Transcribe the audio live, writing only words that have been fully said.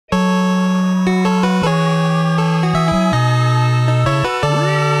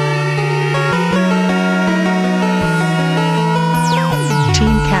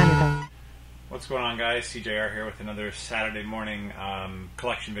another Saturday morning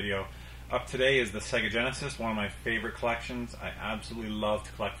collection video. Up today is the Sega Genesis, one of my favorite collections. I absolutely love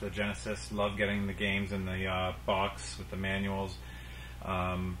to collect the Genesis, love getting the games in the box with the manuals.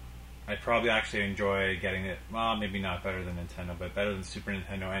 I probably actually enjoy getting it, well, maybe not better than Nintendo, but better than Super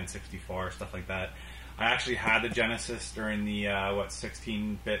Nintendo, N64, stuff like that. I actually had the Genesis during the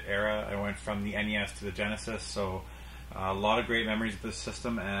 16-bit era. I went from the NES to the Genesis, so a lot of great memories of this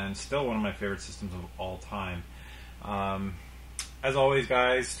system, and still one of my favorite systems of all time. As always,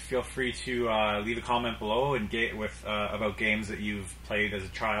 guys, feel free to leave a comment below and about games that you've played as a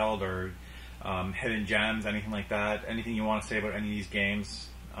child, or hidden gems, anything like that. Anything you want to say about any of these games,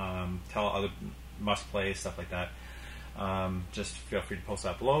 tell other must-plays, stuff like that. Just feel free to post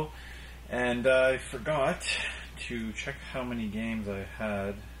that below. And I forgot to check how many games I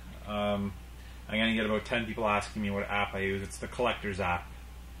had. I'm going to get about 10 people asking me what app I use. It's the Collector's app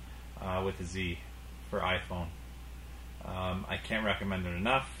with a Z for iPhone. I can't recommend it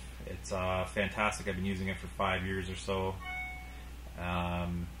enough. It's fantastic. I've been using it for 5 years or so. Yeah,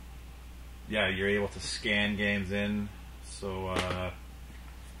 you're able to scan games in. So,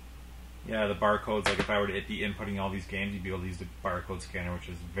 yeah, the barcodes, like if I were to be inputting all these games, you'd be able to use the barcode scanner, which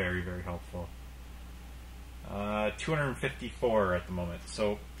is very, very helpful. 254 at the moment.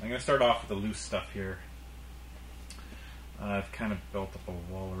 So I'm going to start off with the loose stuff here. I've kind of built up a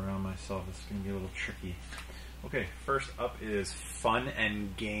wall around myself. It's going to be a little tricky. Okay, first up is Fun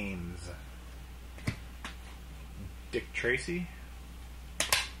and Games. Dick Tracy.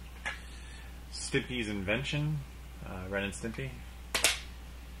 Stimpy's Invention. Ren and Stimpy.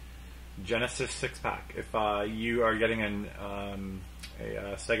 Genesis 6-pack. If you are getting a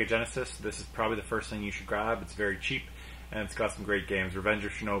Sega Genesis, this is probably the first thing you should grab. It's very cheap, and it's got some great games. Revenge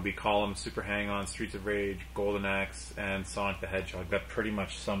of Shinobi, Column, Super Hang-On, Streets of Rage, Golden Axe, and Sonic the Hedgehog. That pretty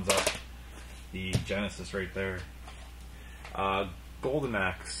much sums up the Genesis right there. Golden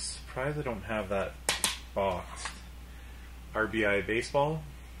Axe. Surprised I don't have that boxed. RBI Baseball.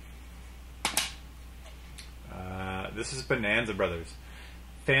 This is Bonanza Brothers.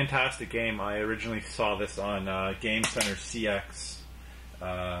 Fantastic game. I originally saw this on Game Center CX.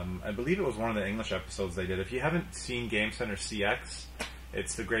 I believe it was one of the English episodes they did. If you haven't seen Game Center CX,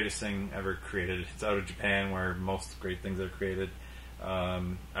 it's the greatest thing ever created. It's out of Japan, where most great things are created.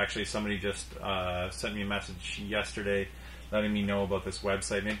 Actually, somebody just sent me a message yesterday letting me know about this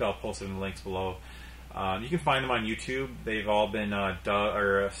website. Maybe I'll post it in the links below. You can find them on YouTube. They've all been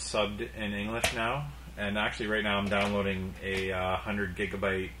subbed in English now. And actually, right now I'm downloading a 100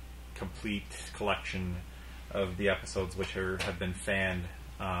 gigabyte complete collection of the episodes which have been fan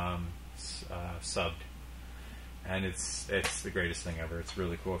subbed. And it's the greatest thing ever. It's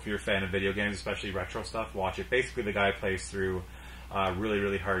really cool. If you're a fan of video games, especially retro stuff, watch it. Basically, the guy plays through really,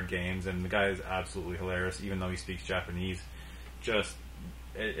 really hard games, and the guy is absolutely hilarious, even though he speaks Japanese.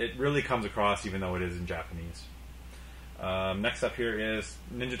 It really comes across, even though it is in Japanese. Next up here is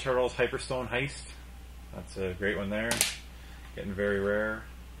Ninja Turtles Hyperstone Heist. That's a great one there. Getting very rare.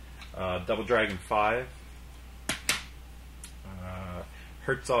 Double Dragon 5.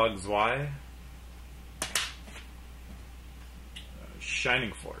 Herzog Zwei.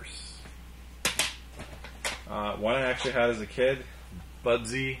 Shining Force. One I actually had as a kid.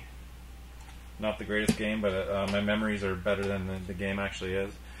 Budsy. Not the greatest game, but my memories are better than the game actually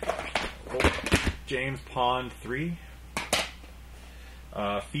is. James Pond 3.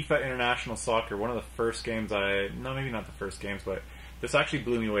 FIFA International Soccer, one of the first games no, maybe not the first games, but this actually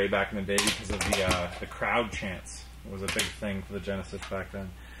blew me away back in the day because of the crowd chants. It was a big thing for the Genesis back then.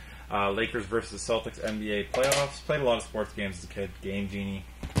 Lakers versus Celtics NBA playoffs. Played a lot of sports games as a kid. Game Genie.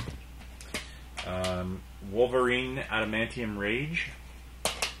 Wolverine Adamantium Rage.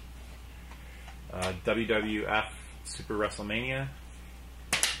 WWF Super WrestleMania.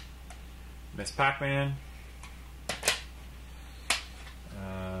 Miss Pac-Man.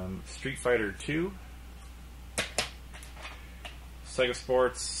 Street Fighter 2, Sega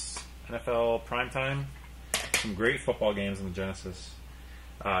Sports, NFL Primetime, some great football games in the Genesis.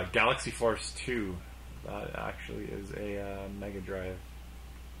 Galaxy Force 2, that actually is a Mega Drive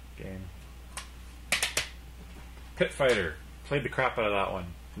game. Pit Fighter, played the crap out of that one.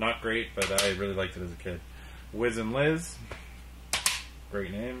 Not great, but I really liked it as a kid. Wiz and Liz,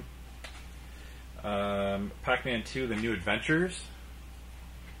 great name. Pac-Man 2, The New Adventures.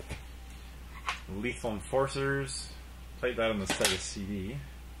 Lethal Enforcers, played that on the Sega CD.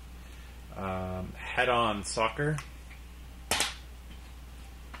 Head-On Soccer.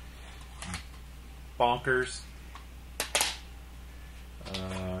 Bonkers.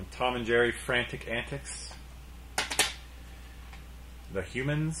 Tom and Jerry Frantic Antics. The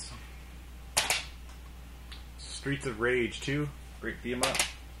Humans. Streets of Rage 2, great beat 'em up.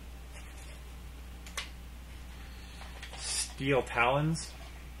 Steel Talons.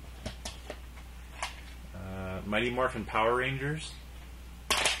 Mighty Morphin Power Rangers.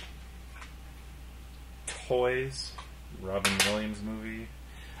 Toys, Robin Williams movie.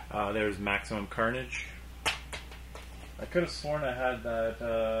 There's Maximum Carnage. I could have sworn I had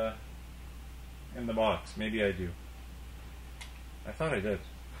that in the box. Maybe I do. I thought I did.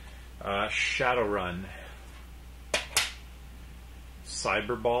 Shadowrun.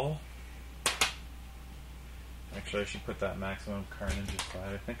 Cyberball. Actually, I should put that Maximum Carnage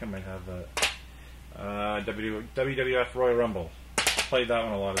aside. I think I might have that. WWF Royal Rumble. Played that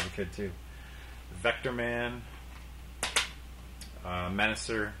one a lot as a kid too. Vector Man.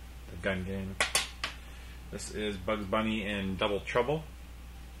 Menacer, the gun game. This is Bugs Bunny in Double Trouble.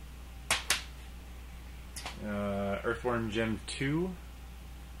 Earthworm Jim 2.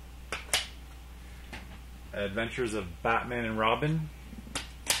 Adventures of Batman and Robin.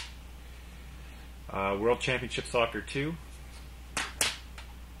 World Championship Soccer 2.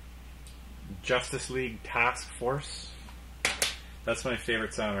 Justice League Task Force. That's my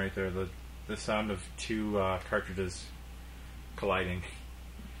favorite sound right there. The sound of two cartridges colliding.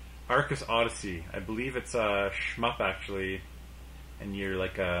 Arcus Odyssey. I believe it's a shmup actually, and you're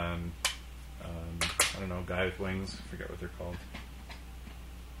like I don't know, guy with wings. I forget what they're called.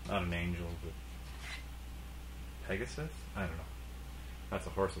 Not an angel, but Pegasus? I don't know. That's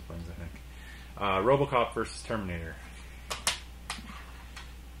a horse with wings, I think. RoboCop versus Terminator.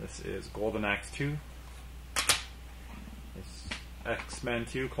 This is Golden Axe 2. It's X-Men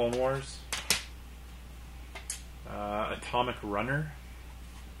 2, Clone Wars. Atomic Runner.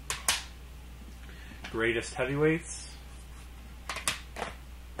 Greatest Heavyweights.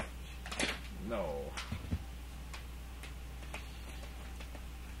 No.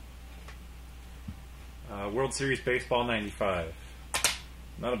 World Series Baseball 95.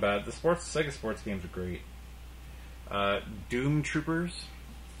 Not a bad. The Sega sports games are great. Doom Troopers.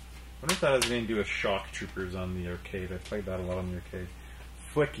 I wonder if that has anything to do with Shock Troopers on the arcade. I played that a lot on the arcade.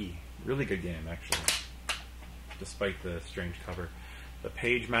 Flicky. Really good game, actually. Despite the strange cover. The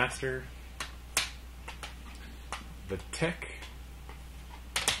Page Master. The Tick.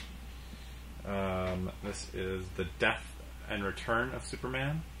 This is The Death and Return of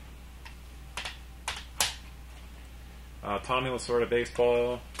Superman. Tommy Lasorda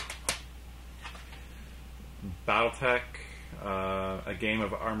Baseball. Battletech. A Game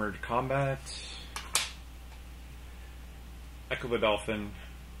of Armored Combat. Echo the Dolphin.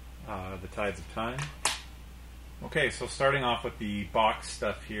 The Tides of Time. Okay, so starting off with the box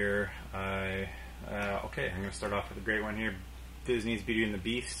stuff here. Okay, I'm going to start off with a great one here. Disney's Beauty and the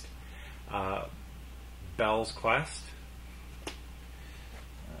Beast. Belle's Quest.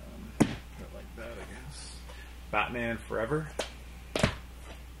 Put it like that, I guess. Batman Forever.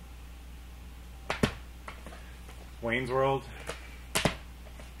 Wayne's World.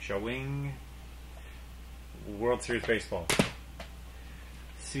 Showing. World Series Baseball.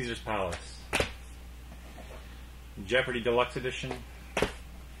 Caesar's Palace. Jeopardy Deluxe Edition.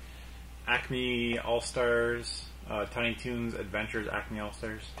 Acme All-Stars. Tiny Toons Adventures Acme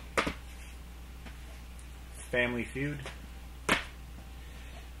All-Stars. Family Feud.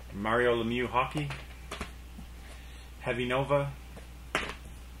 Mario Lemieux Hockey. Heavy Nova.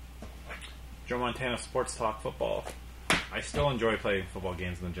 Joe Montana Sports Talk Football. I still enjoy playing football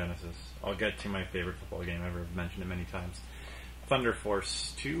games in the Genesis. I'll get to my favorite football game ever. I've mentioned it many times. Thunder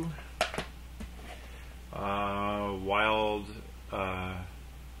Force 2. Wild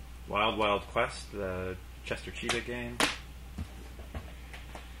Quest, the Chester Cheetah game.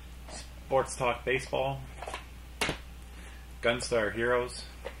 Sports Talk Baseball. Gunstar Heroes.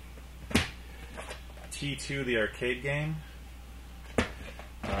 T2, the arcade game.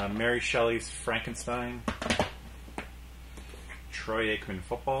 Mary Shelley's Frankenstein. Troy Aikman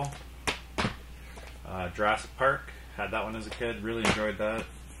Football. Jurassic Park. Had that one as a kid. Really enjoyed that.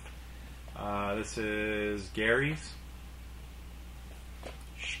 This is Gary's.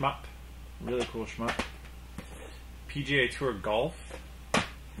 Shmup. Really cool shmup. PGA Tour Golf.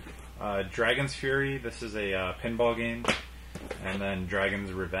 Dragon's Fury. This is a pinball game. And then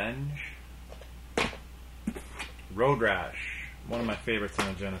Dragon's Revenge. Road Rash. One of my favorites on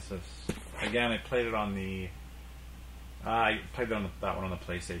the Genesis. Again, I played it on the... I played that one on the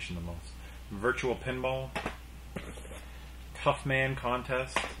PlayStation the most. Virtual Pinball. Tough Man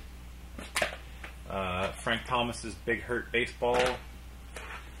Contest. Frank Thomas's Big Hurt Baseball.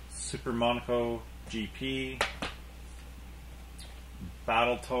 Super Monaco GP.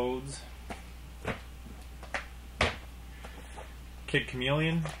 Battletoads. Kid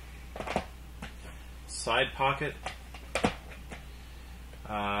Chameleon. Side Pocket,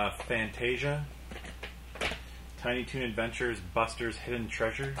 Fantasia, Tiny Toon Adventures, Buster's Hidden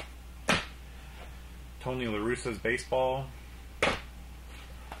Treasure, Tony La Russa's Baseball,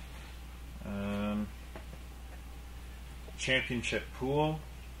 Championship Pool.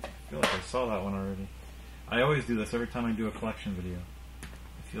 I feel like I saw that one already. I always do this every time I do a collection video.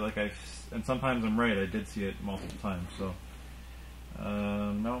 I feel like and sometimes I'm right, I did see it multiple times, so.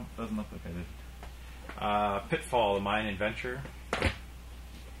 No, doesn't look like I did. Pitfall, A Mayan Adventure.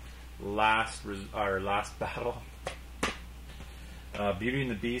 Last Battle. Beauty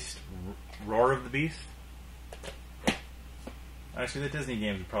and the Beast, Roar of the Beast. Actually, the Disney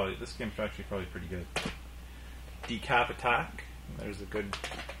games this game's actually probably pretty good. Decap Attack. There's a good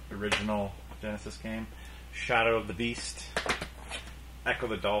original Genesis game. Shadow of the Beast. Echo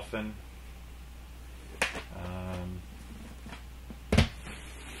the Dolphin.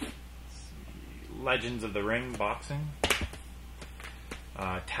 Legends of the Ring Boxing.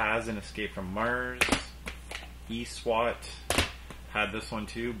 Taz and Escape from Mars. E-SWAT. Had this one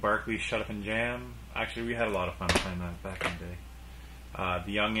too. Barkley's Shut Up and Jam. Actually, we had a lot of fun playing that back in the day.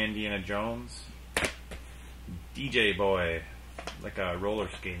 The Young Indiana Jones. DJ Boy. Like a roller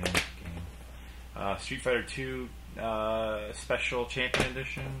skating game. Street Fighter 2 Special Champion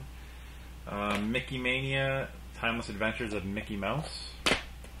Edition. Mickey Mania. Timeless Adventures of Mickey Mouse.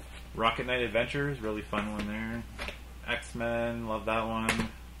 Rocket Knight Adventures, really fun one there. X-Men, love that one.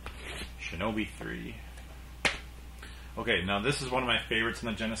 Shinobi 3. Okay, now this is one of my favorites in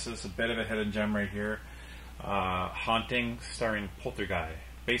the Genesis, a bit of a hidden gem right here. Haunting, starring Poltergeist.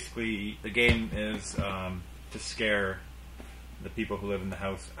 Basically, the game is to scare the people who live in the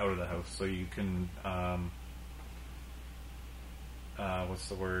house out of the house. So you can, what's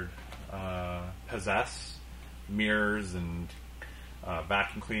the word? Possess mirrors and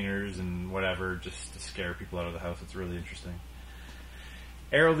vacuum cleaners and whatever, just to scare people out of the house. It's really interesting.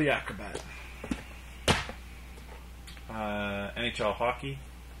 Arrow the Acrobat. NHL Hockey.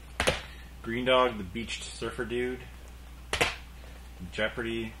 Green Dog, the Beached Surfer Dude.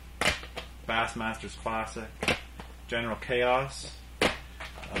 Jeopardy. Bassmasters Classic. General Chaos.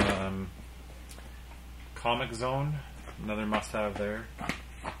 Comic Zone, another must-have there.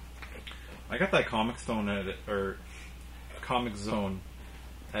 I got that Comic Zone at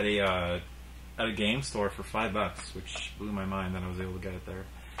a game store for $5, which blew my mind that I was able to get it there.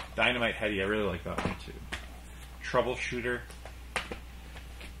 Dynamite Heady, I really like that one too. Troubleshooter,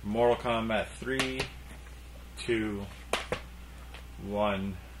 Mortal Kombat 3, 2,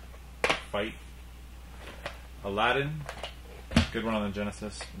 1, Fight. Aladdin, good one on the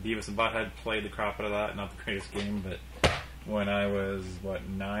Genesis. Beavis and Butthead, played the crap out of that. Not the greatest game, but when I was,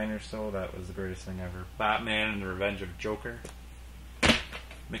 9 or so, that was the greatest thing ever. Batman and the Revenge of Joker.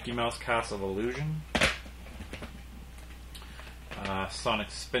 Mickey Mouse Castle of Illusion. Sonic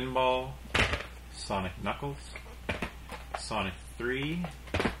Spinball. Sonic Knuckles. Sonic 3,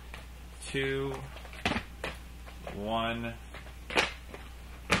 2, 1.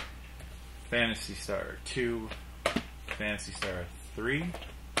 Phantasy Star 2. Phantasy Star 3.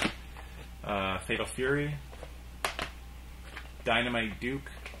 Fatal Fury. Dynamite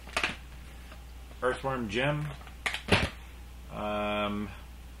Duke. Earthworm Jim.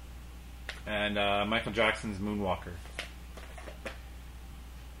 And Michael Jackson's Moonwalker,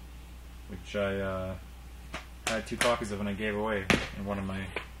 which I had 2 copies of and I gave away in one of my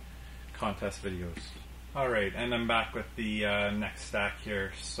contest videos. Alright, and I'm back with the next stack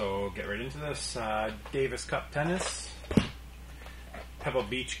here, so get right into this. Davis Cup Tennis, Pebble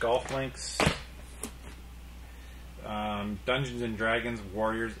Beach Golf Links, Dungeons and Dragons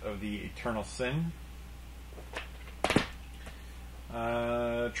Warriors of the Eternal Sin,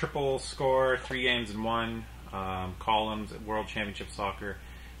 Triple Score, 3 games in 1, Columns, World Championship Soccer,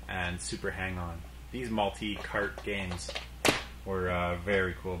 and Super Hang-On. These multi-cart games were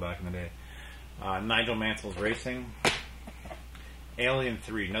very cool back in the day. Nigel Mansell's Racing, Alien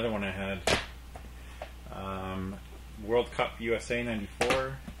 3, another one I had, World Cup USA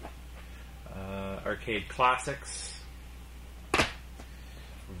 94, Arcade Classics,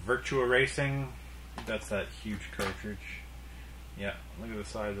 Virtua Racing, that's that huge cartridge. Yeah, look at the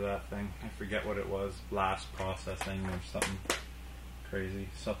size of that thing. I forget what it was. Blast Processing or something crazy.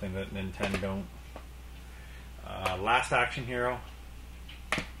 Something that Nintendo don't. Last Action Hero.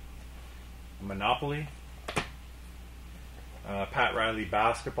 Monopoly. Pat Riley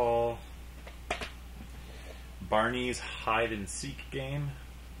Basketball. Barney's Hide and Seek game.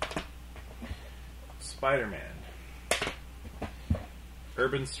 Spider-Man.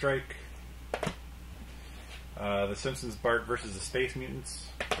 Urban Strike. The Simpsons Bart versus the Space Mutants.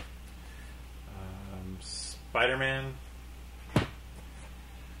 Spider-Man,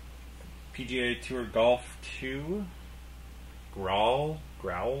 PGA Tour Golf 2, Growl,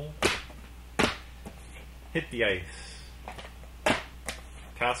 Hit the Ice,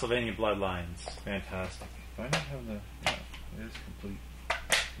 Castlevania Bloodlines, fantastic. Do I not have the... No, it is complete.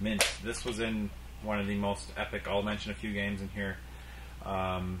 Mint. This was in one of the most epic, I'll mention a few games in here.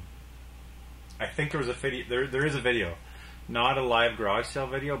 I think there was a video, there is a video. Not a live garage sale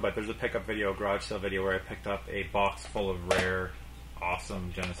video, but there's a pickup video, garage sale video, where I picked up a box full of rare,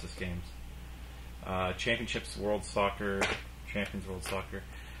 awesome Genesis games. Championships World Soccer, Champions World Soccer,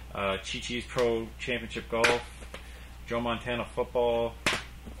 Chi-Chi's Pro Championship Golf, Joe Montana Football,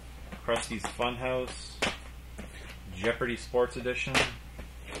 Krusty's Funhouse, Jeopardy Sports Edition,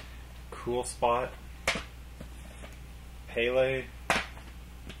 Cool Spot, Pele,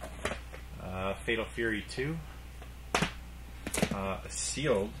 Fatal Fury 2, a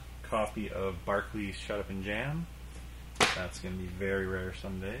sealed copy of Barkley's Shut Up and Jam. That's going to be very rare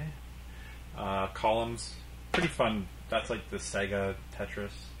someday. Columns, pretty fun. That's like the Sega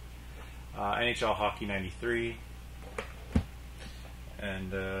Tetris. NHL Hockey 93.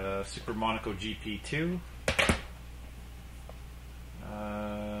 And Super Monaco GP2.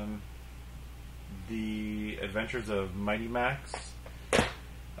 The Adventures of Mighty Max.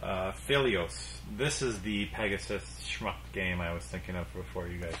 Philios. This is the Pegasus schmuck game I was thinking of before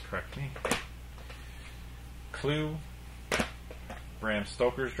you guys correct me. Clue. Bram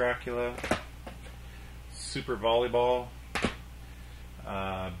Stoker's Dracula. Super Volleyball.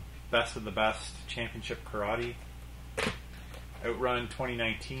 Best of the Best Championship Karate. Outrun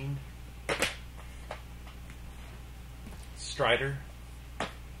 2019. Strider.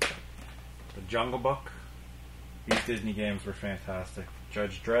 The Jungle Book. These Disney games were fantastic.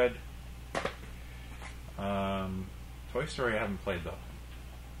 Judge Dredd. Toy Story I haven't played though.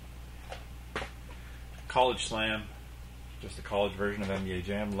 College Slam. Just a college version of NBA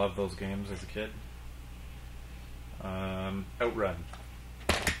Jam. Loved those games as a kid. Outrun.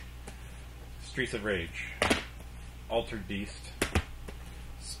 Streets of Rage. Altered Beast.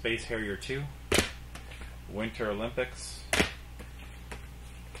 Space Harrier 2. Winter Olympics.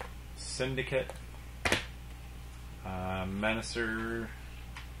 Syndicate. Menacer.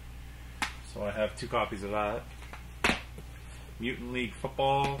 So I have 2 copies of that. Mutant League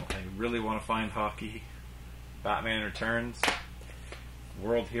Football. I really want to find hockey. Batman Returns.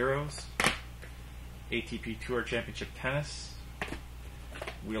 World Heroes. ATP Tour Championship Tennis.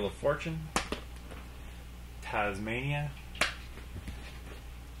 Wheel of Fortune. Tasmania.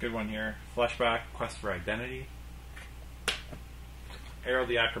 Good one here. Fleshback, Quest for Identity. Arrow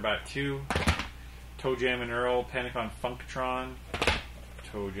the Acrobat 2. Toe Jam and Earl, Panicon Funkatron.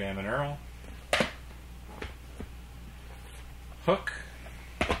 Toe Jam and Earl. Hook.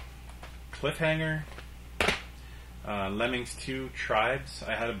 Cliffhanger. Lemmings 2 Tribes.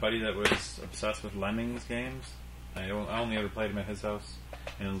 I had a buddy that was obsessed with Lemmings games. I only ever played them at his house,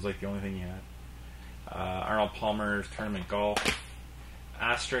 and it was like the only thing he had. Arnold Palmer's Tournament Golf.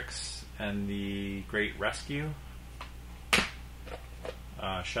 Asterix and the Great Rescue.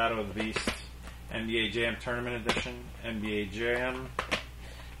 Shadow of the Beast. NBA Jam Tournament Edition. NBA Jam.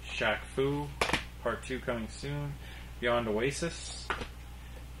 Shaq Fu. Part 2 coming soon. Beyond Oasis.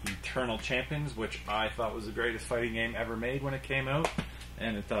 Eternal Champions, which I thought was the greatest fighting game ever made when it came out,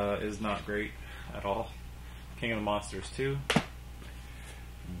 and it is not great at all. King of the Monsters 2.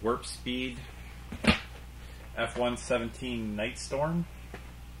 Warp Speed. F-117 Nightstorm.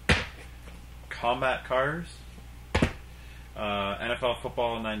 Combat Cars. NFL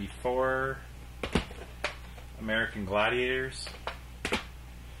Football 94. American Gladiators.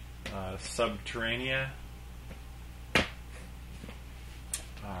 Subterranea.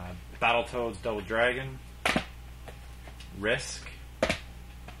 Battletoads Double Dragon. Risk.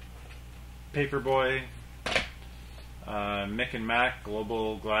 Paperboy. Mick and Mac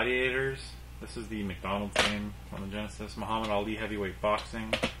Global Gladiators. This is the McDonald's game on the Genesis. Muhammad Ali Heavyweight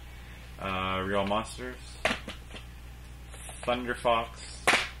Boxing. Real Monsters. Thunder Fox.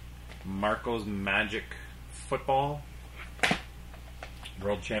 Marco's Magic Football.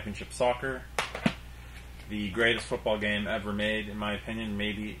 World Championship Soccer. The greatest football game ever made, in my opinion,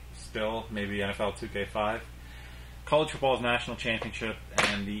 maybe NFL 2K5. College Football's National Championship,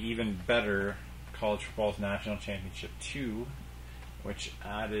 and the even better College Football's National Championship 2, which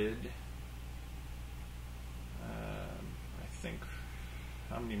added, I think,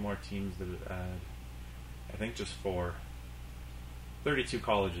 how many more teams did it add? I think just 4. 32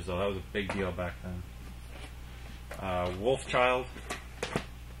 colleges, though. That was a big deal back then. Wolfchild.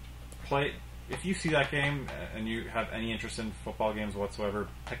 If you see that game and you have any interest in football games whatsoever,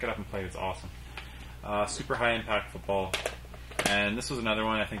 pick it up and play it. It's awesome. Super high impact football. And this was another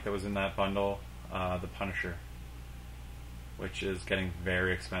one I think that was in that bundle, the Punisher, which is getting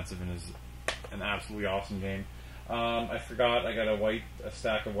very expensive and is an absolutely awesome game. I forgot I got a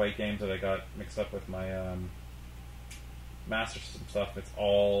stack of white games that I got mixed up with my Master System stuff. It's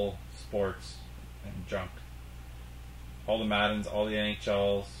all sports and junk. All the Maddens, all the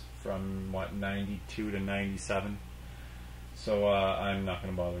NHLs from 92 to 97. So I'm not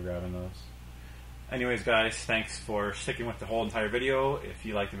going to bother grabbing those. Anyways, guys, thanks for sticking with the whole entire video. If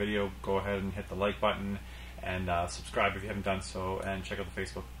you like the video, go ahead and hit the like button and subscribe if you haven't done so, and check out the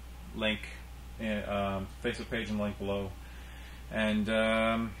Facebook link, Facebook page and link below. And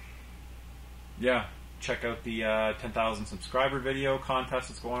yeah, check out the 10,000 subscriber video contest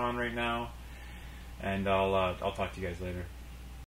that's going on right now. And I'll talk to you guys later.